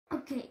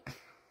Okay.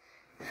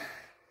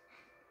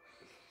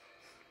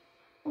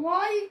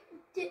 Why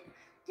the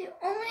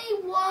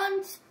only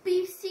one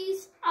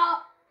species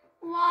of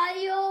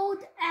wild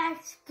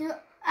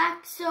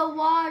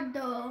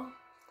axolotl?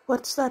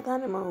 What's that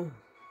animal?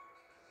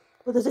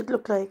 What does it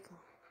look like?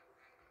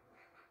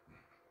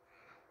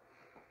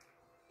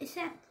 Is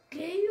that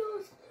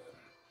gales?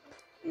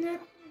 The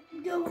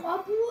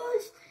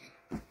octopus?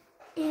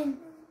 And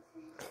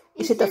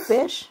Is it a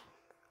fish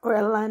or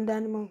a land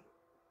animal?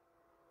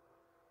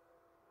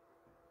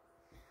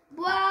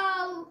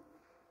 Well,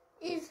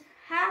 it's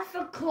half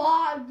a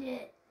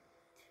closet.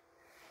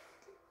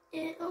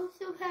 It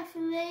also has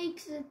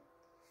legs.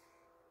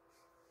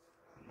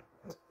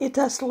 It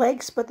has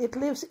legs, but it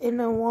lives in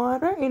the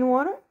water. In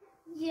water?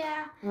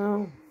 Yeah.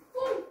 Oh.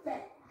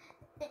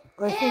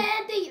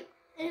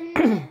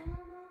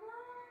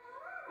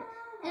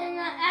 And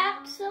the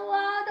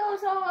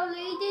axolotls are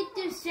related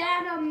to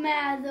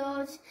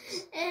salamanders,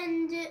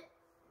 and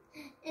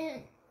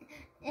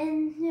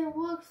it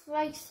looks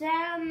like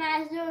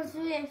salamanders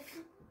with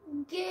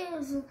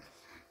gills.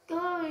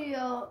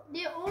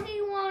 The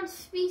only one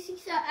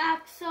species of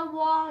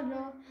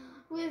axolotl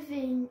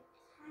living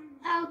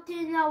out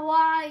in the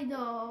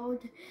wild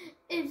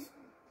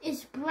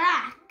is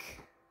black.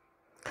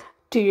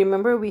 Do you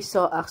remember we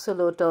saw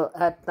axolotl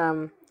at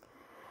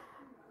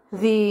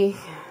the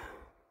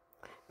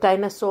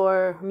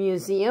dinosaur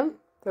museum?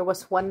 There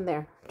was one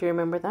there. Do you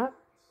remember that?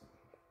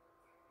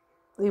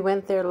 We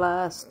went there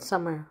last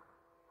summer.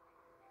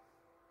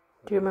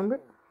 Do you remember?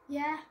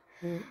 Yeah.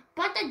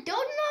 But I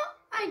don't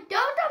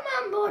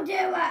remember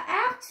there were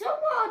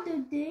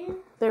axolotl there.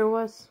 There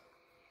was.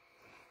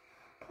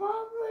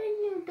 Probably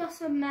you're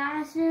just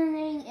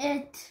imagining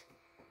it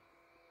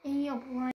in your brain.